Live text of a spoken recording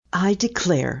I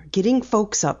declare, getting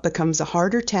folks up becomes a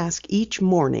harder task each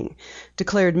morning,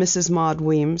 declared Mrs. Maud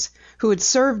Weems, who had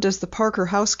served as the Parker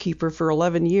housekeeper for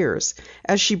 11 years,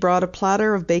 as she brought a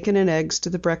platter of bacon and eggs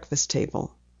to the breakfast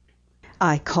table.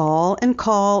 I call and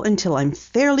call until I'm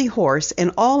fairly hoarse,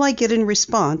 and all I get in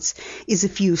response is a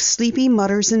few sleepy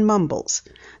mutters and mumbles.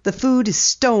 The food is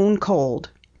stone cold.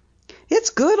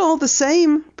 It's good all the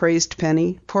same, praised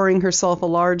Penny, pouring herself a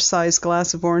large-sized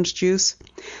glass of orange juice.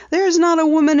 There's not a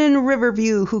woman in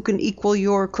Riverview who can equal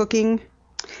your cooking.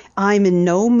 I'm in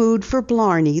no mood for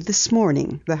blarney this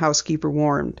morning, the housekeeper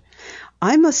warned.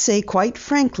 I must say quite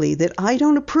frankly that I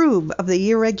don't approve of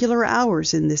the irregular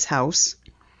hours in this house.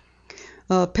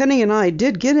 Penny and I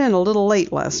did get in a little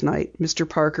late last night, Mr.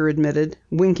 Parker admitted,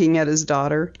 winking at his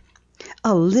daughter.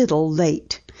 A little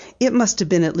late. It must have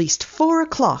been at least 4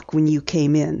 o'clock when you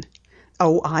came in.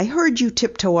 Oh, I heard you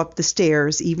tiptoe up the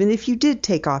stairs, even if you did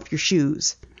take off your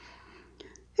shoes.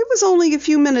 It was only a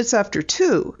few minutes after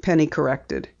 2, Penny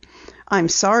corrected. I'm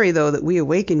sorry, though, that we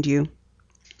awakened you.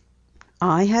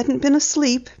 I hadn't been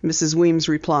asleep, Mrs. Weems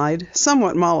replied,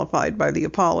 somewhat mollified by the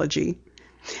apology.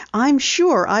 I'm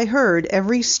sure I heard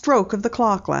every stroke of the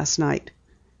clock last night.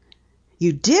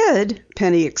 You did?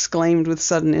 Penny exclaimed with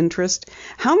sudden interest.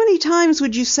 How many times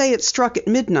would you say it struck at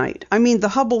midnight? I mean the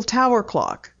Hubble Tower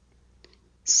clock.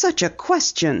 Such a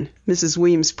question, Mrs.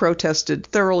 Weems protested,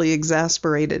 thoroughly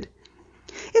exasperated.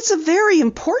 It's a very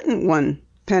important one,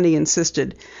 Penny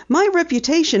insisted. My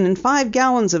reputation and 5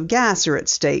 gallons of gas are at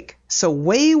stake, so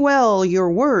weigh well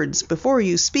your words before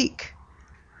you speak.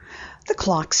 The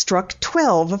clock struck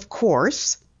 12, of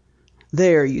course.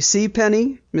 There, you see,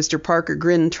 Penny? Mr. Parker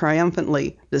grinned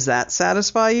triumphantly. Does that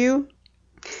satisfy you?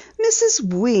 Mrs.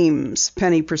 Weems,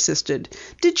 Penny persisted,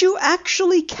 did you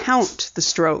actually count the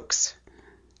strokes?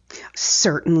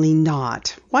 Certainly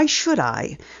not. Why should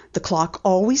I? The clock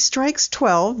always strikes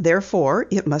 12, therefore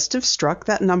it must have struck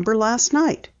that number last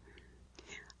night.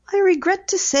 I regret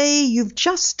to say you've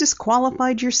just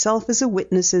disqualified yourself as a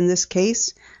witness in this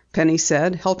case, Penny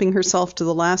said, helping herself to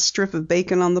the last strip of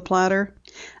bacon on the platter.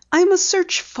 I must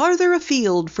search farther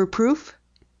afield for proof.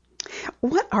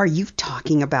 What are you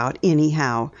talking about,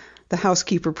 anyhow? The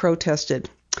housekeeper protested.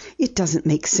 It doesn't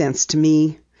make sense to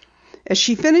me. As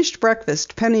she finished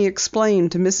breakfast, Penny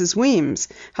explained to Mrs. Weems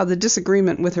how the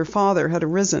disagreement with her father had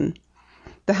arisen.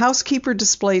 The housekeeper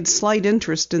displayed slight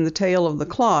interest in the tale of the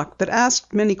clock, but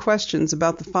asked many questions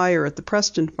about the fire at the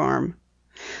Preston farm.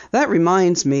 That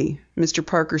reminds me, Mr.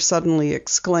 Parker suddenly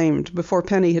exclaimed before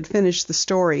Penny had finished the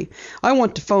story. I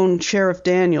want to phone Sheriff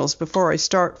Daniels before I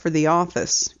start for the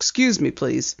office. Excuse me,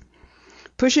 please.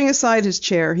 Pushing aside his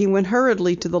chair, he went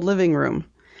hurriedly to the living room.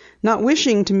 Not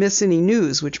wishing to miss any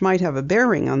news which might have a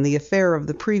bearing on the affair of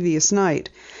the previous night,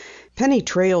 Penny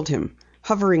trailed him,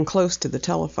 hovering close to the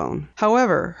telephone.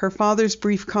 However, her father's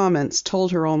brief comments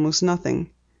told her almost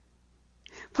nothing.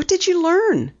 "What did you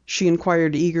learn?" she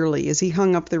inquired eagerly as he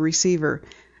hung up the receiver.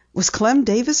 "Was Clem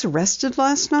Davis arrested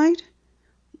last night?"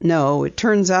 "No, it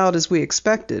turns out as we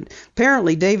expected.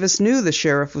 Apparently Davis knew the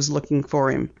sheriff was looking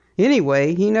for him.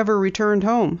 Anyway, he never returned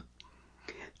home."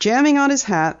 Jamming on his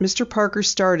hat, Mr. Parker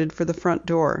started for the front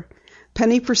door.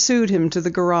 Penny pursued him to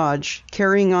the garage,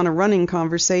 carrying on a running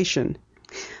conversation.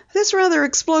 "This rather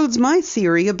explodes my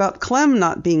theory about Clem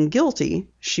not being guilty,"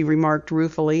 she remarked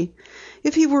ruefully.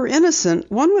 "If he were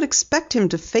innocent, one would expect him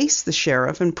to face the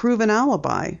sheriff and prove an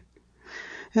alibi."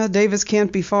 "Davis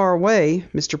can't be far away,"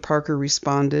 Mr. Parker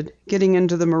responded, getting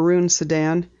into the maroon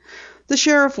sedan. "The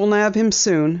sheriff will nab him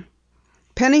soon."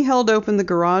 Penny held open the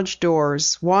garage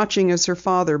doors, watching as her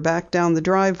father backed down the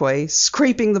driveway,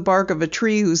 scraping the bark of a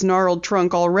tree whose gnarled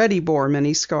trunk already bore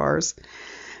many scars.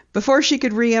 Before she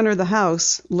could re-enter the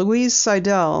house, Louise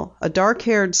Sidell, a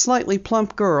dark-haired, slightly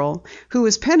plump girl, who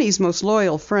was Penny's most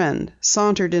loyal friend,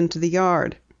 sauntered into the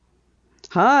yard.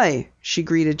 "Hi," she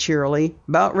greeted cheerily.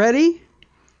 "About ready?"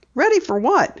 "Ready for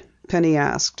what?" Penny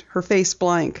asked, her face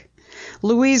blank.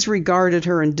 Louise regarded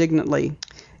her indignantly.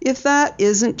 "If that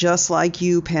isn't just like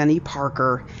you, Penny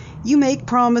Parker. You make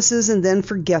promises and then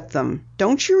forget them.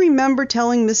 Don't you remember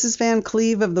telling Mrs. Van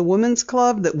Cleve of the Women's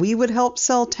Club that we would help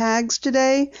sell tags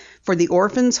today for the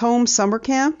Orphans' Home summer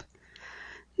camp?"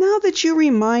 "Now that you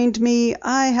remind me,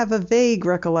 I have a vague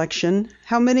recollection.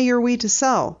 How many are we to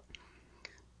sell?"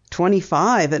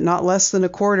 25 at not less than a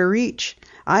quarter each.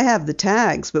 I have the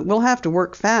tags, but we'll have to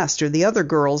work fast or the other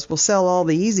girls will sell all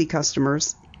the easy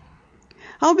customers."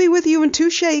 "I'll be with you in 2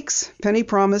 shakes," Penny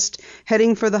promised,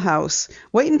 heading for the house.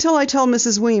 "Wait until I tell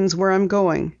Mrs. Weems where I'm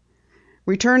going."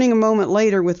 Returning a moment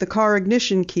later with the car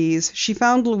ignition keys, she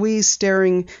found Louise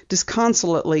staring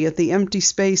disconsolately at the empty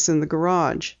space in the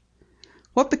garage.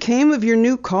 "What became of your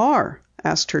new car?"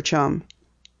 asked her chum.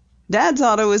 Dad's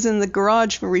auto is in the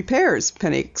garage for repairs,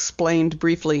 Penny explained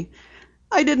briefly.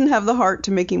 I didn't have the heart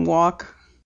to make him walk.